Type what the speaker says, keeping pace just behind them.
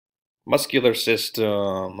Muscular system.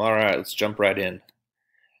 All right, let's jump right in.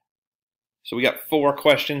 So we got 4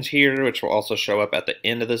 questions here, which will also show up at the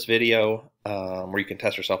end of this video, where you can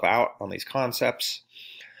test yourself out on these concepts.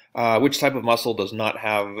 Which type of muscle does not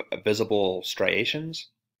have visible striations?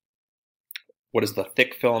 What is the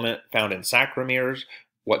thick filament found in sacromeres?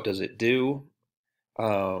 What does it do?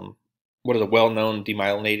 What is a well-known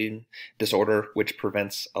demyelinating disorder which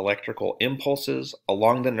prevents electrical impulses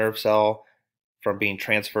along the nerve cell from being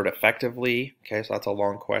transferred effectively? Okay, so that's a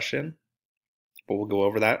long question, but we'll go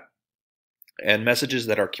over that. And messages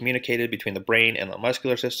that are communicated between the brain and the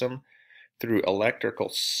muscular system through electrical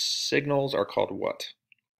signals are called what?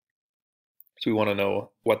 So we want to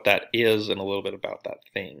know what that is and a little bit about that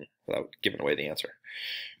thing without giving away the answer.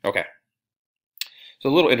 Okay. So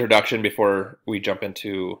a little introduction before we jump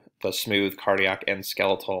into the smooth cardiac and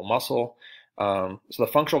skeletal muscle. So the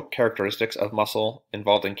functional characteristics of muscle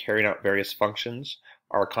involved in carrying out various functions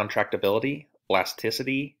are contractibility,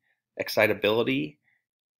 elasticity, excitability,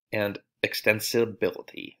 and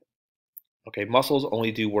extensibility. Okay, muscles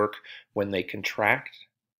only do work when they contract.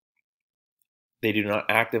 They do not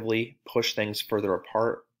actively push things further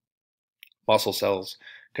apart. Muscle cells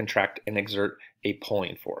contract and exert a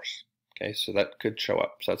pulling force. Okay, so that could show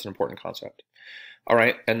up. So that's an important concept. All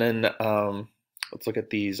right, and then let's look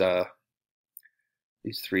at these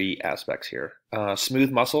 3 aspects here.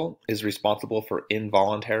 Smooth muscle is responsible for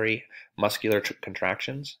involuntary muscular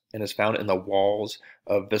contractions and is found in the walls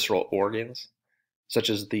of visceral organs, such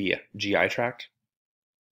as the GI tract.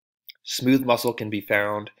 Smooth muscle can be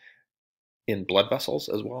found in blood vessels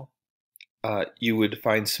as well. You would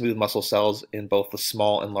find smooth muscle cells in both the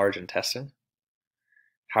small and large intestine.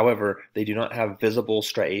 However, they do not have visible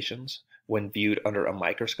striations when viewed under a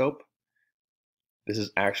microscope. This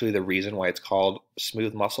is actually the reason why it's called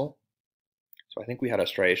smooth muscle. So I think we had a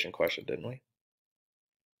striation question, didn't we?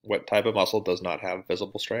 What type of muscle does not have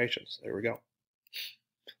visible striations? There we go.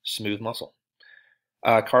 Smooth muscle.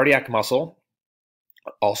 Cardiac muscle,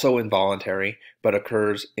 also involuntary, but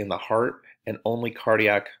occurs in the heart, and only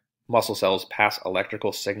cardiac muscle cells pass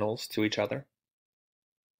electrical signals to each other.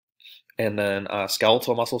 And then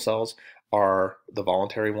skeletal muscle cells are the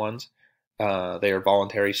voluntary ones. They are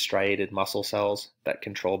voluntary striated muscle cells that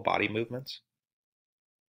control body movements.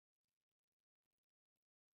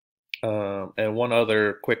 And one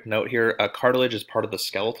other quick note here, cartilage is part of the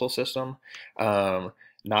skeletal system,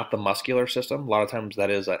 not the muscular system. A lot of times that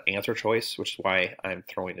is an answer choice, which is why I'm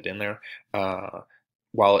throwing it in there.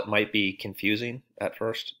 While it might be confusing at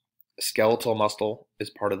first, skeletal muscle is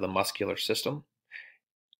part of the muscular system,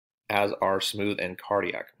 as are smooth and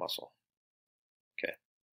cardiac muscle. Okay.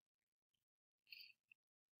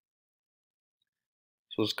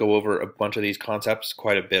 So let's go over a bunch of these concepts,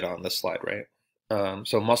 quite a bit on this slide, right?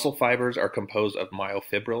 So muscle fibers are composed of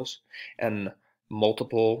myofibrils, and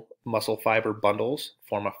multiple muscle fiber bundles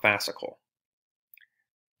form a fascicle.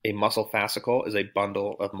 A muscle fascicle is a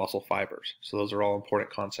bundle of muscle fibers. So those are all important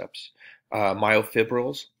concepts.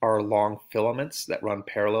 Myofibrils are long filaments that run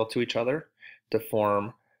parallel to each other to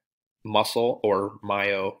form muscle or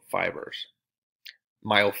myofibers.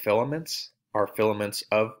 Myofilaments are filaments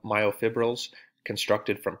of myofibrils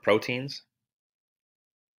constructed from proteins.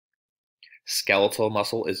 Skeletal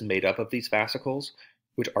muscle is made up of these fascicles,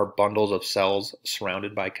 which are bundles of cells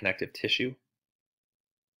surrounded by connective tissue.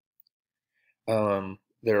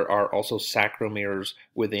 There are also sacromeres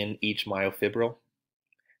within each myofibril.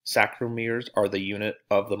 Sacromeres are the unit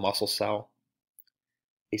of the muscle cell.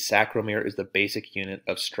 A sacromere is the basic unit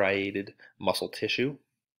of striated muscle tissue.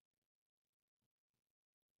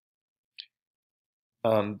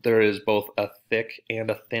 There is both a thick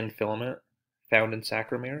and a thin filament found in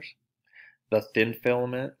sacromeres. The thin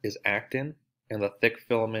filament is actin, and the thick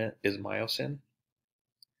filament is myosin.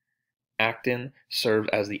 Actin serves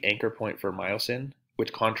as the anchor point for myosin,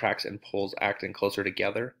 which contracts and pulls actin closer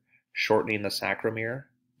together, shortening the sacromere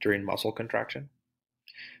during muscle contraction.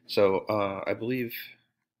 So I believe,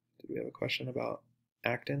 do we have a question about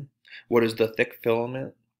actin? What is the thick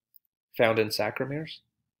filament found in sacromeres?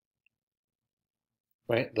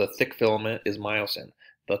 Right, the thick filament is myosin.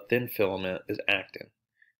 The thin filament is actin.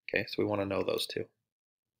 Okay, so we want to know those two.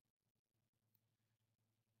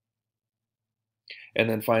 And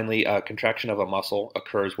then finally, contraction of a muscle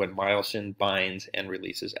occurs when myosin binds and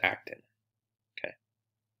releases actin. Okay.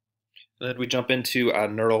 And then we jump into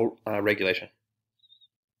neural regulation.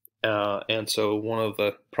 And so one of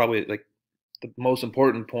the probably like the most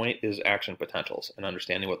important point is action potentials and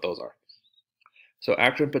understanding what those are. So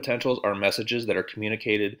action potentials are messages that are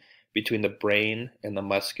communicated between the brain and the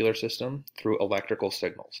muscular system through electrical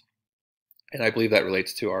signals. And I believe that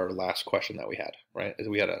relates to our last question that we had, right?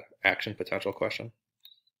 We had an action potential question.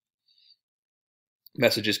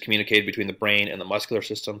 Messages communicated between the brain and the muscular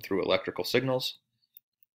system through electrical signals.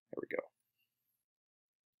 There we go.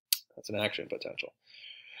 That's an action potential.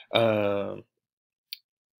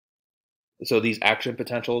 So these action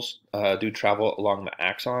potentials do travel along the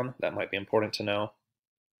axon. That might be important to know.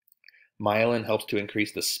 Myelin helps to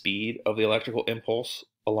increase the speed of the electrical impulse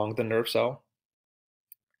along the nerve cell.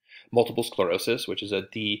 Multiple sclerosis, which is a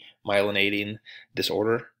demyelinating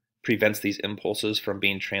disorder, prevents these impulses from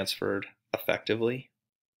being transferred effectively.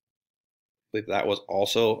 I believe that was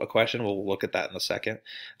also a question. We'll look at that in a second.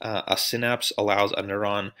 A synapse allows a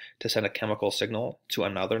neuron to send a chemical signal to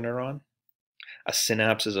another neuron. A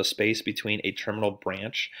synapse is a space between a terminal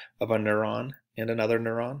branch of a neuron and another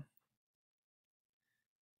neuron.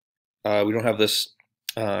 We don't have this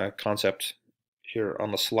concept here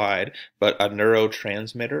on the slide, but a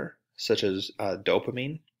neurotransmitter such as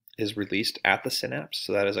dopamine is released at the synapse,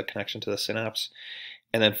 so that is a connection to the synapse.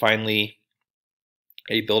 And then finally,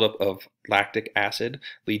 a buildup of lactic acid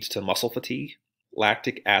leads to muscle fatigue.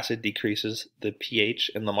 Lactic acid decreases the pH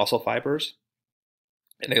in the muscle fibers,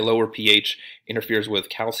 and a lower pH interferes with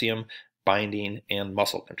calcium binding and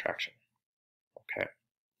muscle contraction. Okay.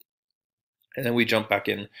 And then we jump back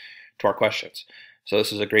in to our questions. So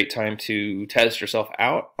this is a great time to test yourself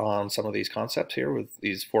out on some of these concepts here with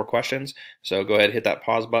these 4 questions. So go ahead, hit that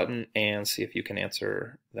pause button and see if you can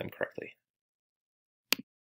answer them correctly.